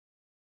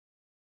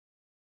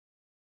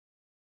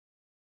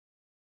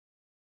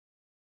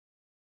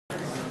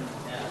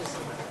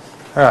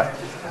All right.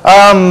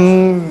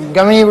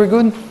 Gami, we're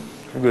good?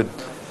 We're good.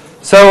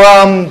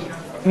 So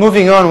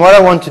moving on, what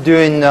I want to do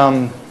in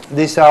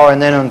this hour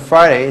and then on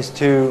Friday is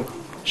to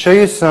show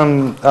you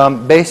some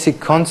basic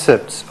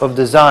concepts of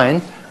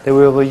design that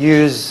we will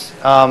use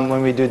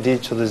when we do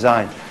digital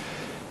design.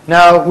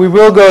 Now, we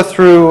will go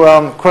through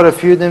quite a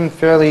few of them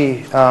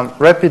fairly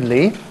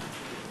rapidly.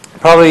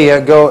 Probably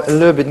go a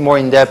little bit more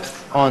in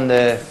depth on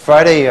the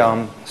Friday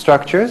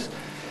structures.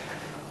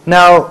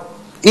 Now,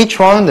 each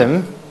one of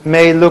them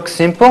may look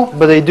simple,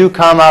 but they do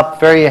come up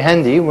very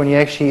handy when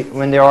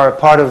they are a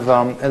part of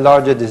a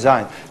larger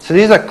design. So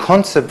these are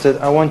concepts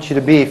that I want you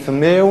to be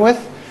familiar with,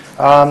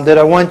 that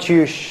I want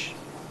you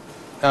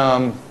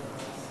to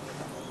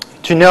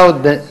know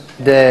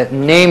the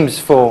names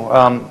for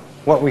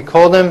what we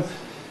call them,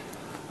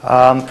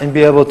 and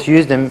be able to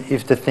use them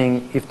if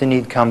the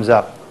need comes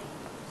up.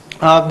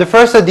 The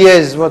first idea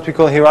is what we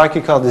call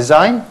hierarchical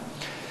design.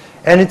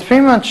 And it's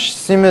pretty much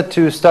similar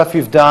to stuff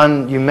you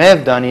may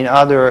have done in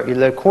other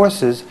ELEC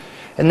courses.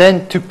 And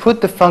then to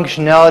put the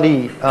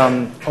functionality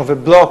of a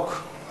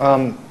block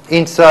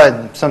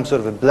inside some sort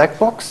of a black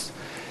box,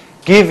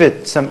 give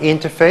it some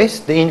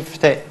interface. The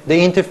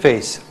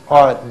interface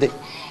are the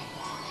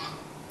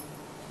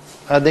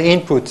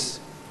inputs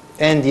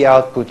and the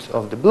outputs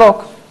of the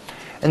block,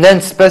 and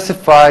then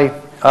specify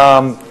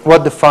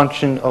what the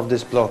function of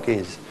this block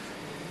is.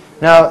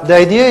 Now, the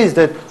idea is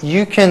that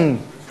you can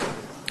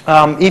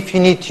if you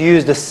need to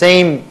use the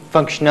same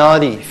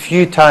functionality a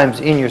few times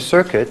in your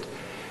circuit,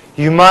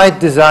 you might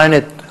design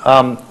it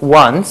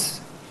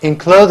once,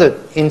 enclose it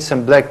in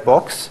some black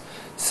box,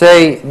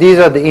 say these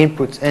are the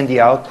inputs and the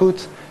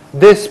outputs.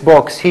 This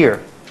box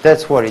here,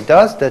 that's what it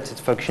does, that's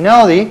its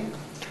functionality.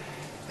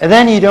 And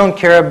then you don't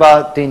care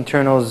about the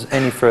internals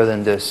any further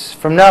than this.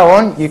 From now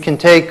on, you can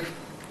take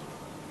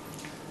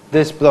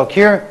this block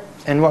here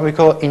and what we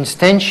call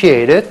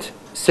instantiate it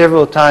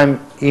several times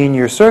in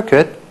your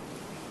circuit,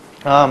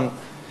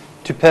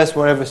 to pass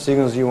whatever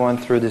signals you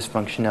want through this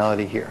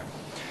functionality here.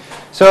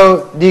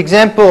 So the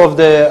example of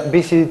the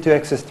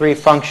BCD2X3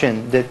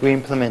 function that we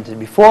implemented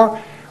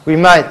before, we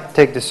might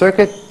take the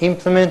circuit,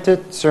 implement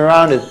it,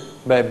 surround it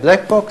by a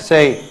black box,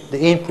 say the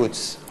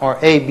inputs are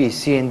A, B,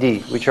 C, and D,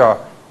 which are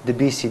the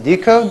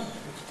BCD code.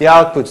 The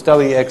outputs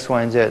W, X,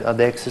 Y, and Z are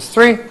the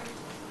XS3.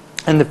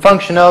 And the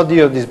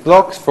functionality of these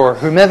blocks for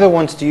whomever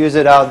wants to use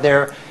it out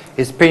there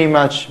is pretty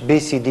much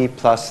BCD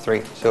plus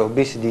 3, so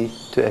BCD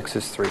to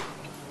XS3.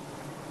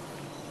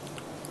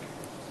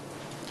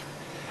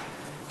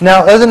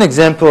 Now, as an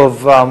example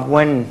of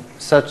when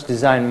such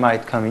design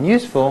might come in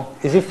useful,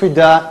 is if we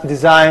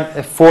design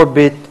a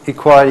 4-bit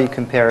equality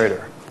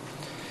comparator.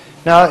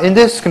 Now, in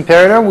this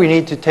comparator, we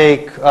need to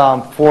take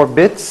 4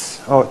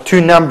 bits, or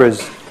 2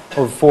 numbers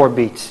of 4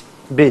 bits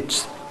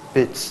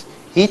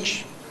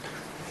each,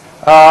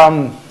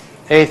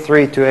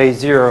 A3 to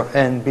A0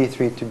 and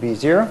B3 to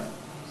B0.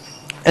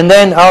 And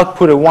then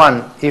output a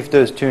 1 if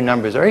those 2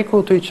 numbers are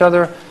equal to each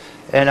other,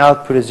 and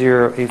output a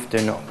 0 if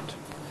they're not.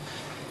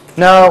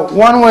 Now,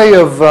 one way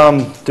of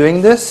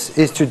doing this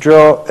is to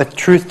draw a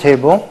truth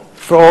table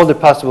for all the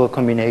possible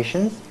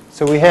combinations.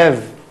 So we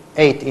have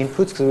 8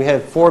 inputs because we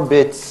have 4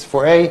 bits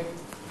for A,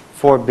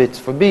 4 bits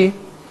for B,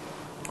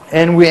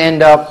 and we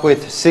end up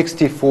with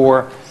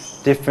 64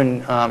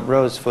 different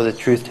rows for the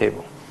truth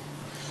table,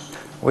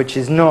 which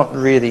is not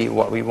really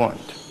what we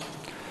want.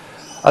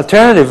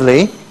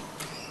 Alternatively,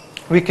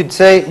 we could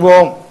say,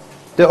 well,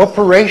 the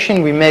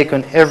operation we make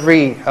on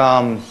every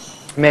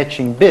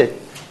matching bit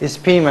is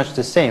pretty much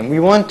the same. We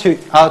want to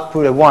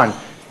output a 1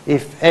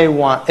 if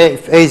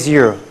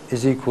A0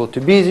 is equal to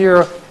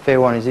B0, if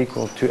A1 is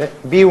equal to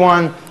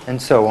B1,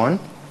 and so on.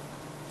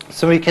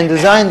 So we can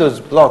design those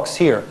blocks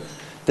here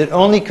that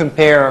only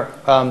compare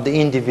the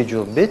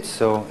individual bits,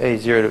 so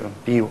A0 to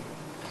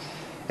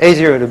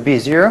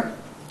B0,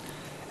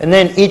 and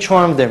then each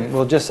one of them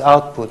will just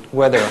output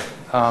whether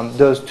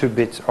those 2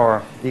 bits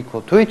are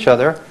equal to each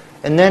other,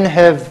 and then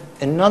have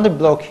another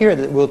block here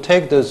that will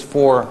take those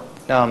 4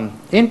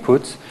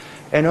 inputs,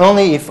 and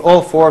only if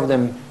all 4 of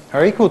them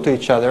are equal to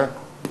each other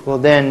will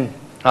then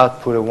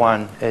output a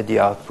 1 at the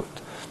output.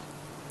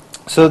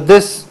 So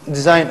this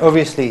design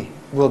obviously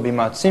will be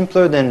much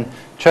simpler than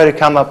try to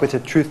come up with a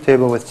truth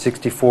table with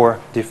 64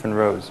 different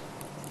rows.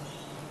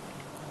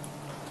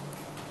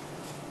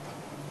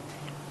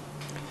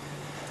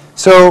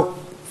 So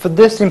for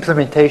this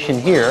implementation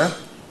here,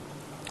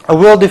 I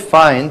will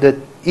define that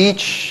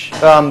each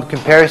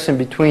comparison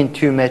between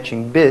 2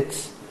 matching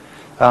bits,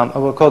 I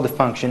will call the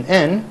function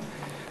n,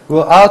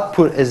 will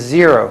output a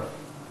 0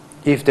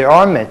 if they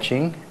are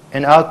matching,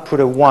 and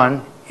output a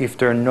 1 if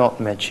they're not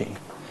matching.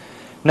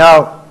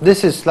 Now,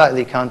 this is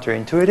slightly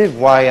counterintuitive.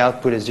 Why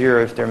output a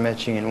 0 if they're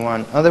matching and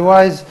 1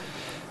 otherwise?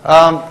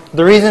 The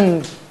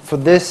reason for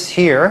this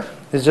here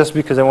is just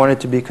because I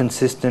wanted to be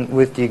consistent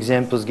with the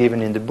examples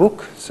given in the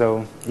book.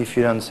 So if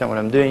you don't understand what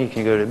I'm doing, you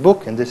can go to the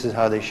book, and this is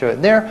how they show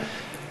it there.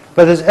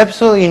 But there's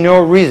absolutely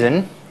no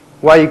reason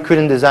why you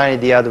couldn't design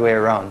it the other way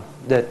around,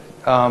 that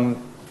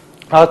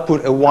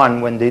output a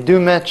 1 when they do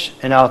match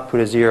and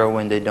output a 0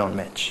 when they don't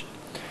match.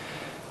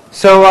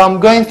 So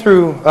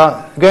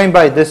going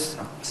by this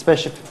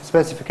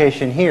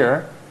specification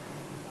here,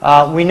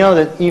 we know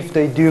that if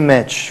they do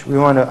match, we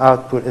want to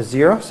output a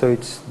 0. So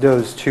it's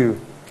those two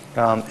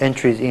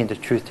entries in the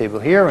truth table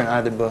here, and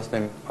either both of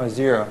them are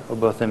 0 or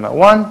both of them are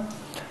 1.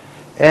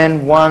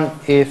 And 1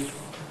 if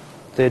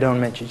they don't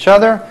match each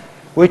other,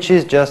 which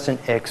is just an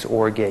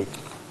XOR gate.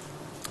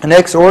 An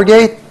XOR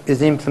gate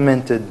is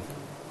implemented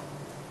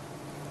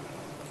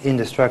in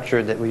the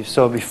structure that we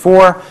saw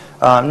before,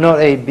 not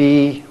A,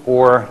 B,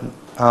 or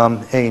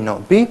A,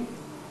 not B.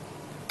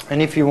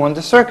 And if you want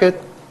the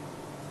circuit,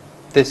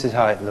 this is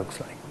how it looks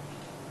like.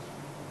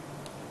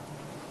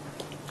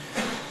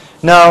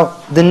 Now,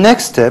 the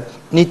next step,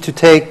 need to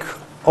take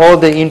all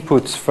the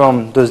inputs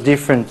from those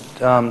different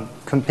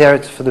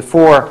comparators, for the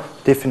 4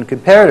 different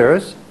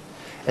comparators,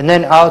 and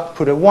then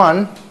output a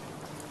 1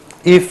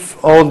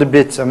 if all the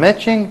bits are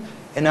matching,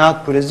 and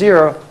output a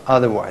 0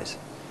 otherwise.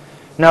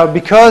 Now,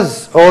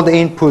 because all the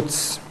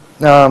inputs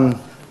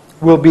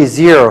will be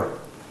 0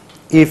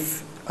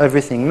 if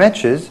everything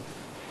matches,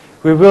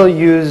 we will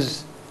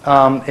use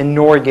a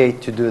NOR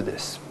gate to do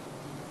this.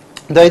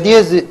 The idea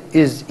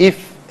is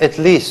if at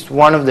least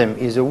one of them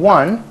is a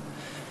 1,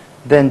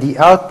 then the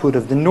output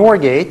of the NOR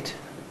gate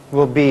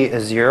will be a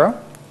 0,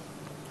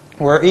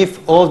 where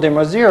if all of them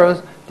are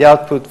zeros, the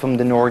output from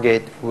the NOR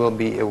gate will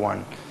be a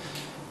 1.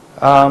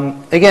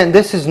 Again,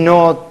 this is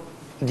not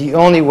the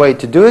only way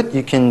to do it.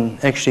 You can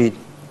actually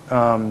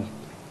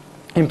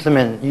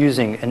implement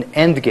using an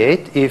AND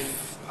gate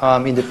if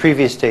in the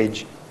previous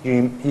stage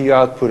you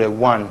output a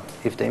 1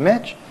 if they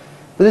match.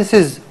 But this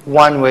is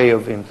one way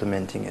of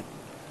implementing it.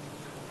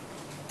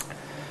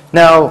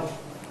 Now,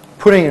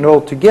 putting it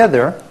all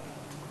together,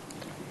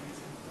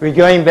 we're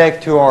going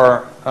back to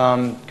our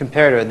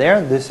comparator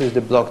there. This is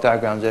the block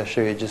diagrams I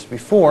showed you just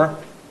before,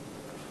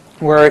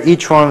 where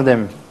each one of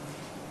them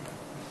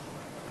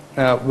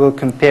will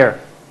compare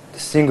the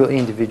single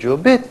individual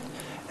bit,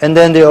 and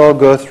then they all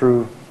go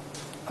through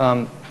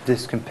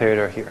this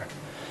comparator here.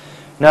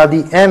 Now,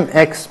 the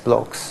MX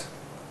blocks,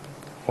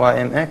 why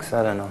MX?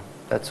 I don't know.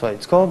 That's what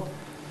it's called.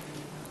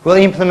 We'll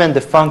implement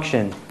the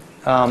function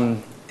A,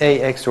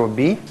 X, or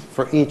B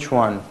for each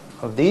one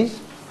of these.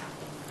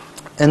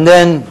 And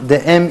then the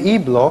ME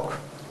block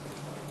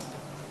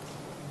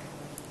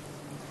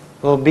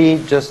will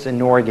be just a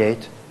NOR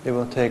gate. It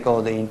will take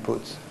all the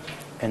inputs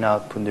and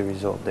output the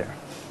result there.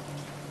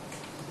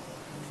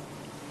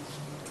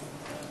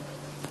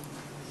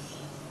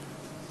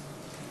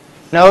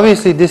 Now,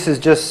 obviously, this is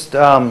just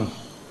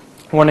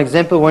one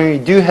example. When you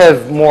do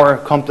have more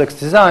complex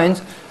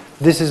designs,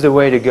 this is the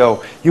way to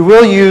go. You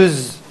will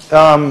use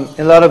a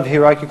lot of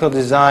hierarchical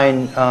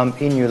design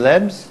in your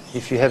labs,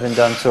 if you haven't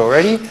done so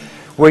already,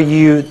 where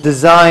you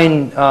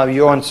design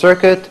your own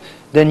circuit,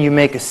 then you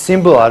make a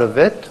symbol out of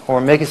it,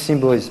 or make a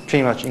symbol is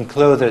pretty much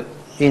enclose it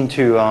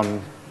into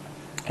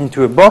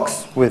a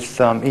box with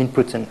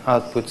inputs and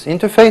outputs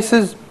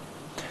interfaces.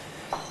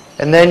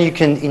 And then you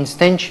can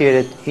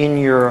instantiate it in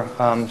your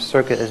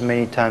circuit as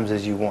many times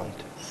as you want.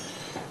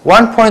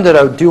 One point that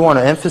I do want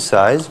to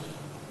emphasize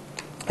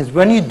is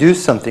when you do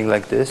something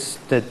like this,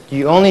 that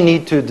you only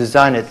need to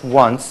design it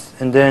once,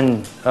 and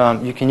then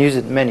you can use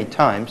it many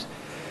times.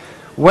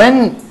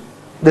 When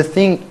the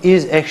thing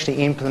is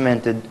actually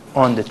implemented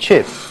on the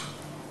chip,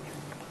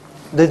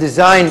 the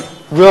design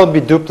will be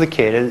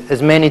duplicated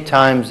as many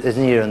times as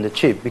needed on the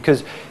chip,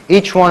 because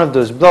each one of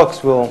those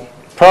blocks will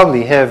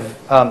probably have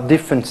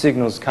different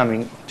signals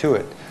coming to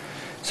it.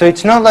 So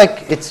it's not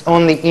like it's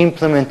only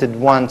implemented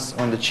once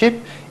on the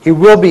chip. It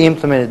will be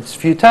implemented a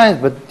few times,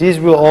 but these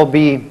will all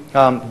be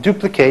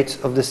duplicates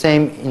of the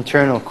same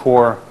internal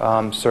core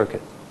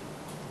circuit.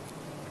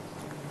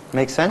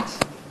 Make sense?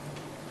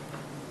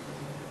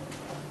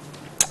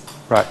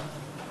 Right.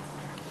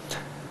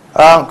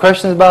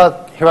 Questions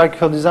about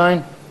hierarchical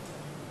design?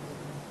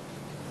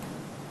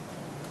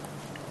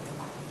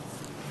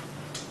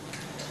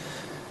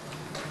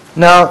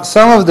 Now,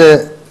 some of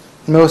the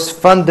most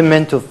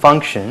fundamental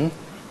functions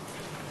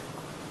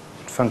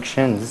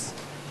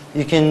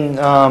you can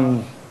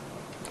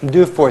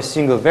do for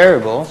single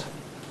variables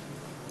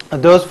are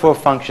those 4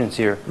 functions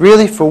here.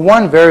 Really, for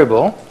one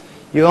variable,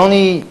 you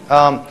only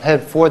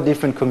have 4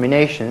 different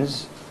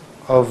combinations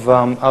of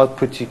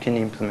outputs you can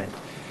implement.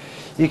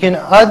 You can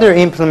either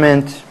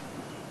implement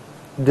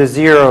the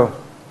 0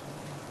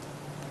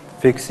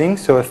 fixing,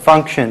 so a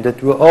function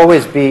that will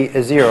always be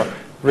a 0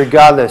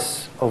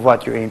 regardless of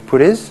what your input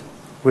is,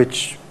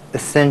 which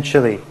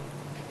essentially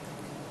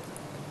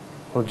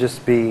will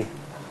just be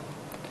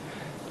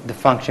the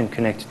function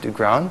connected to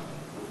ground.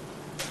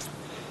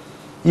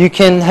 You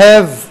can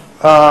have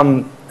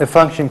a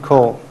function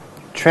called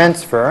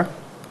transfer,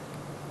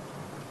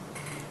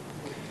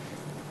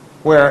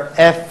 where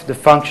f, the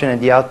function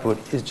and the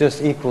output, is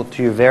just equal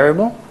to your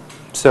variable.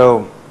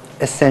 So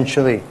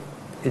essentially,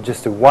 it's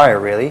just a wire,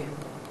 really.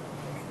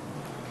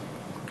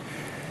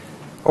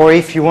 Or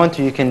if you want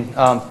to, you can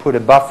put a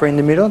buffer in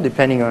the middle,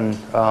 depending on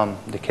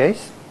the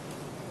case.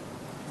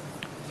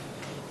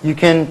 You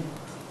can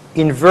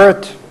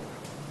invert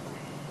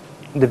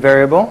the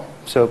variable,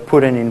 so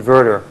put an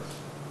inverter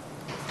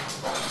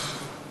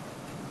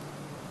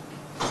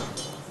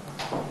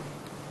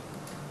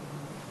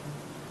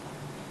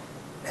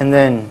and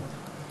then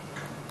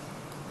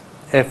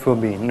f will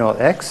be null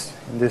x.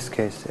 In this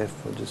case,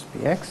 f will just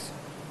be x.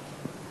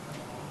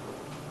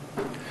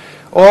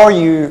 Or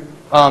you,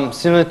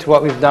 similar to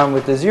what we've done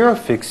with the 0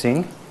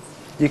 fixing,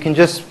 you can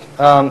just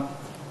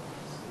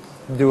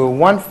do a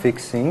 1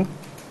 fixing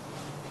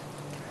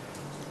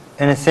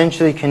and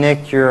essentially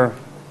connect your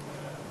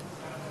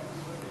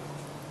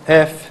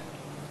f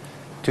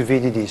to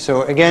VDD.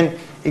 So again,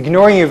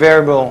 ignoring your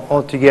variable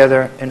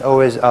altogether and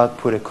always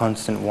output a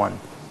constant 1.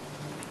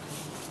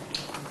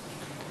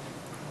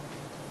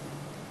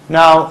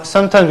 Now,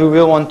 sometimes we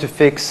will want to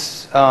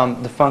fix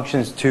the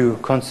functions to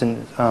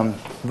constant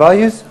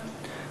values.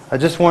 I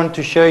just wanted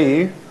to show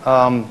you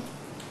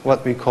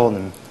what we call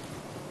them.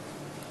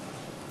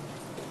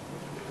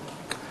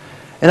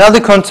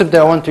 Another concept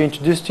that I want to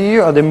introduce to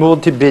you are the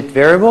multi-bit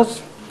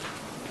variables.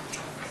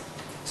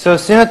 So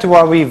similar to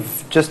what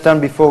we've just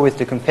done before with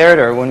the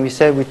comparator, when we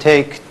said we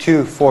take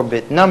two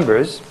 4-bit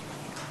numbers,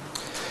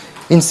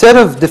 instead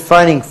of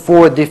defining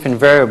 4 different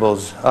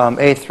variables,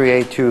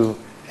 A3, A2,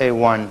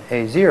 A1,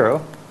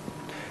 A0,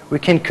 we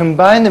can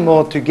combine them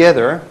all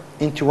together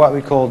into what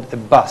we call a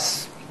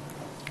bus,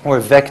 or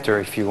a vector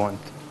if you want.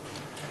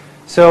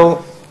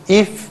 So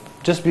if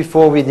just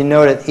before we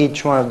denoted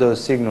each one of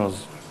those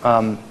signals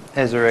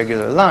as a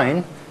regular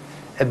line,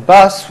 a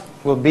bus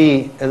will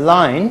be a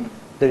line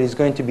that is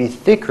going to be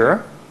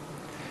thicker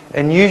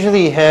and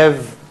usually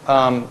have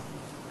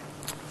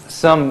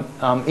some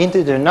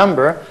integer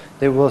number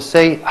that will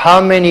say how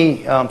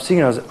many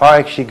signals are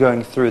actually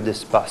going through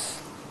this bus.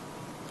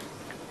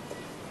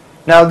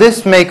 Now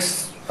this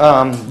makes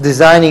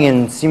designing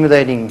and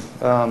simulating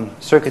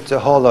circuits a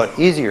whole lot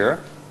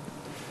easier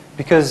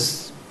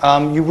because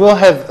you will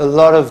have a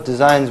lot of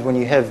designs when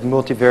you have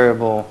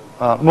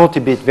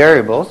multi-bit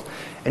variables,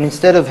 and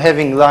instead of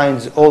having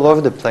lines all over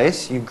the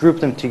place, you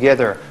group them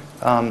together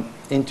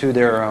into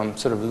their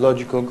sort of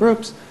logical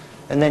groups,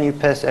 and then you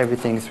pass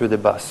everything through the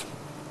bus.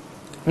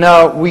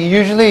 Now we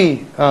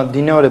usually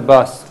denote a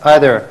bus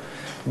either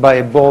by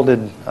a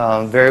bolded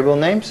variable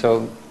name,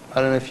 so I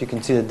don't know if you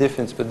can see the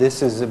difference, but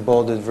this is a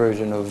bolded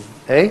version of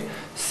A,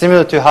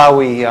 similar to how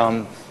we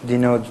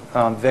denote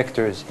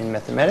vectors in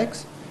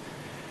mathematics.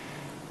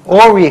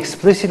 Or we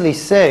explicitly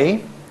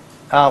say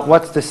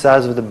what's the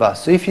size of the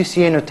bus. So if you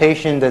see a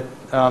notation that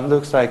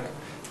looks like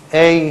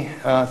A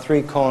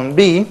 3 colon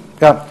B,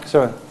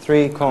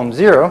 3 colon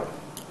 0,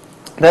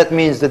 that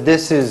means that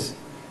this is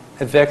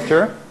a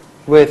vector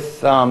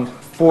with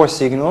 4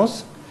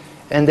 signals,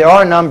 and they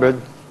are numbered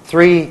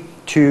 3,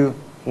 2,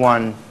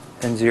 1,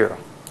 and 0.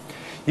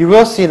 You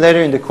will see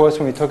later in the course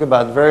when we talk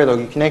about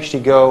Verilog, you can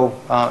actually go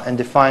and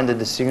define that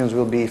the signals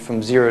will be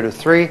from 0 to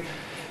 3.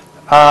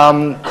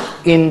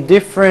 In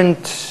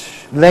different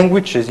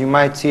languages, you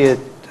might see it,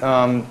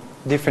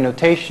 different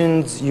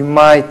notations. You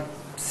might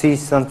see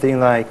something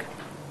like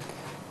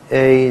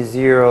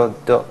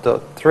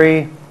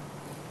A0.3.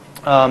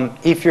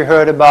 If you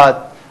heard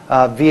about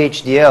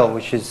VHDL,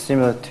 which is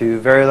similar to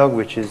Verilog,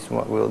 which is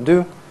what we'll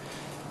do,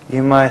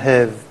 you might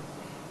have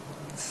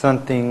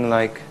something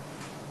like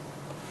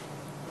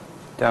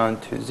down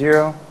to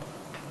 0,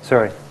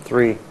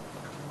 3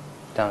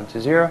 down to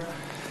 0.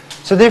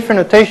 So different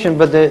notation,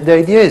 but the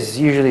idea is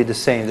usually the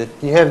same, that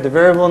you have the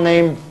variable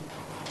name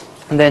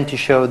and then to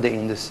show the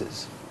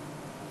indices.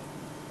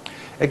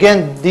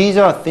 Again, these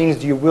are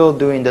things you will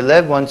do in the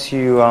lab once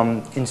you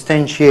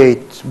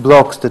instantiate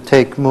blocks that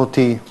take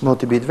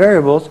multi-bit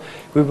variables.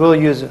 We will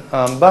use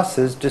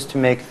buses just to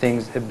make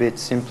things a bit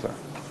simpler.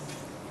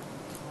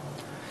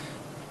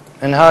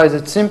 And how is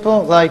it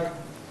simple? Like,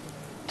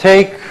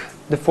 take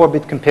the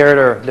 4-bit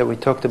comparator that we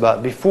talked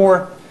about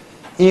before.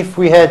 If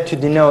we had to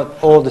denote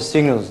all the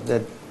signals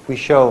that we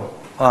show,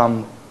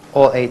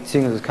 all 8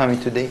 signals coming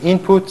to the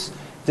inputs,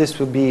 this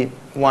would be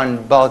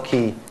one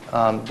bulky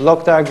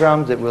block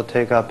diagram that will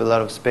take up a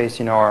lot of space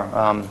in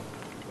our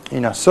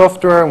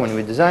software when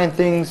we design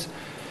things.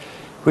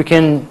 We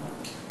can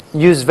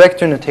use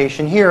vector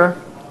notation here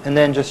and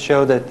then just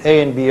show that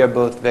A and B are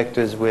both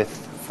vectors with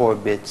 4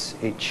 bits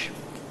each,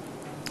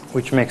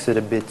 which makes it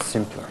a bit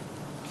simpler.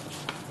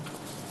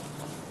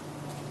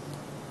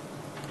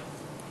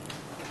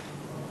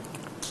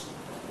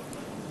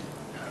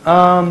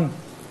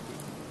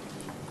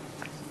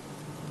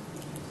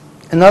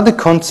 Another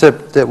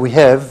concept that we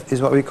have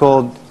is what we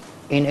call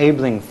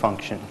enabling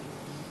function.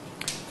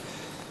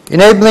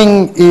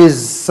 Enabling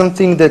is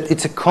something that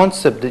it's a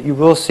concept that you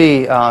will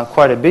see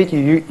quite a bit.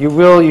 You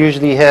will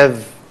usually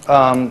have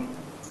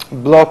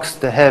blocks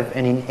that have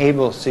an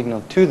enable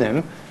signal to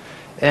them.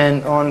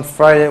 And on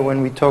Friday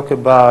when we talk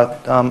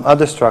about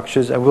other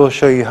structures, I will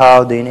show you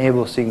how the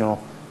enable signal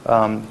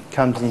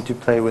comes into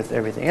play with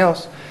everything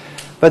else.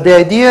 But the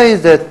idea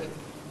is that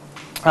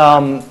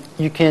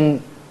you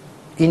can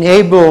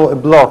enable a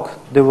block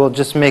that will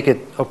just make it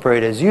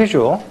operate as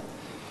usual,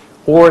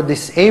 or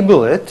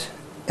disable it,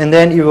 and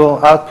then you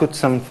will output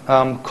some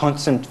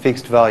constant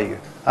fixed value,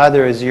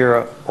 either a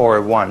 0 or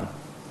a 1.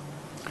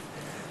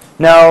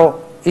 Now,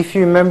 if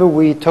you remember,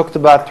 we talked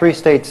about 3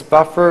 states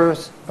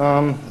buffers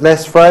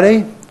last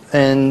Friday.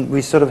 and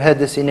we sort of had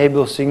this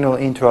enable signal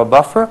into our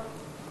buffer.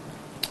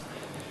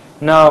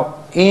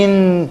 Now,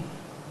 in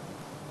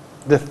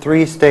the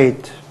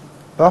 3-state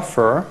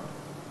buffer,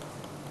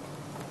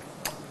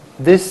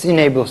 this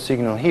enable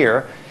signal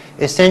here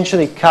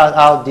essentially cut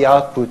out the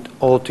output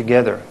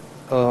altogether,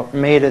 or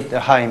made it a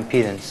high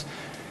impedance.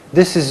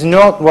 This is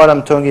not what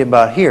I'm talking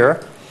about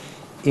here.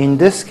 In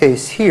this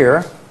case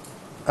here,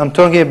 I'm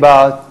talking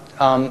about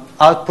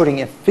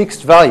outputting a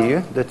fixed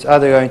value that's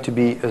either going to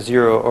be a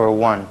 0 or a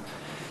 1.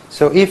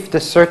 So if the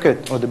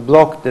circuit or the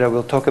block that I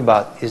will talk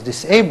about is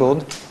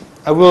disabled,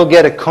 I will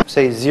get a,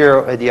 say,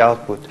 0 at the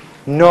output,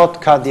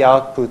 not cut the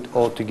output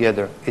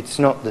altogether. It's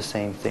not the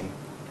same thing.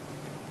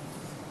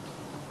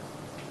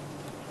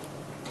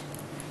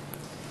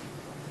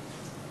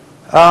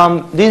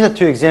 These are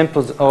two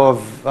examples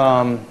of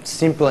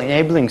simple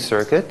enabling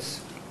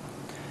circuits.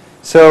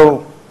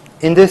 So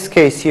in this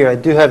case here, I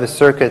do have a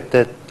circuit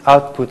that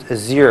outputs a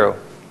 0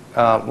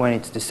 when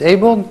it's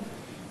disabled,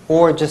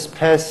 or just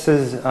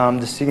passes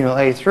the signal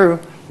A through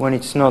when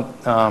it's not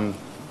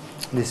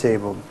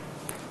disabled.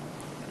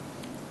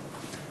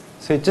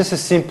 So it's just a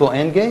simple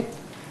AND gate.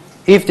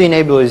 If the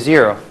enable is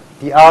 0,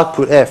 the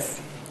output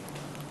F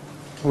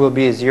will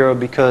be a 0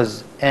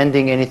 because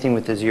ANDing anything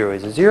with a 0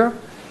 is a 0.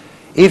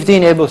 If the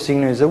enable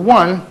signal is a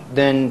 1,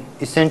 then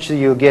essentially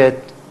you'll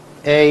get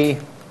A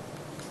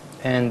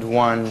and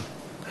 1,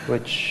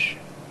 which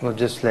will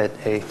just let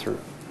A through.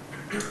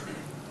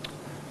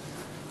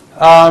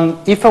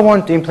 If I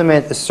want to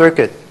implement a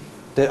circuit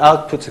that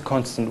outputs a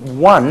constant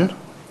 1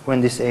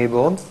 when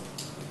disabled,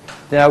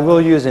 then I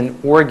will use an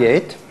OR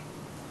gate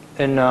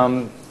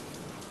and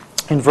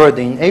invert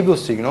the enable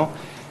signal.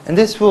 And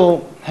this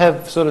will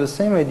have sort of the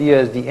same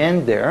idea as the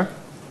AND there,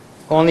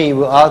 only it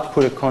will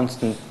output a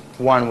constant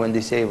 1 when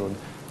disabled.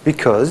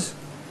 Because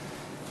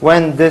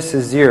when this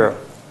is 0,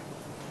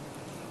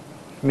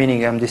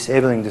 meaning I'm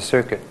disabling the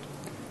circuit,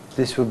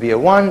 this will be a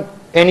 1.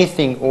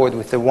 Anything ORed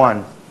with a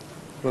 1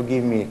 will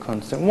give me a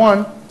constant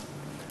 1.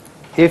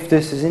 If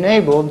this is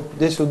enabled,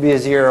 this will be a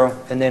 0,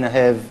 and then I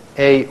have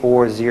A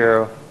or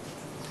 0,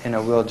 and I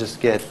will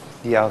just get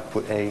the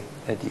output A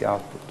at the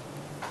output.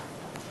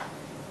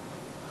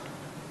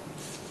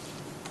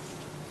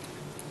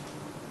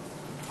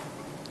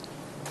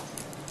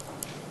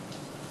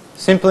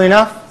 Simple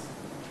enough?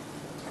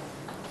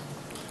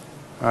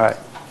 All right.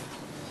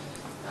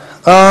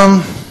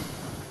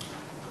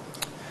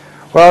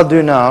 What I'll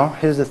do now,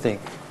 here's the thing.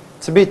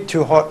 It's a bit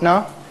too hot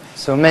now,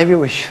 so maybe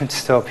we should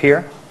stop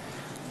here.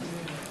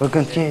 We'll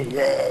continue.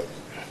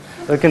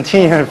 We'll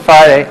continue on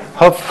Friday.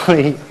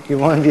 Hopefully it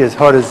won't be as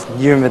hot as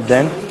humid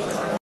then.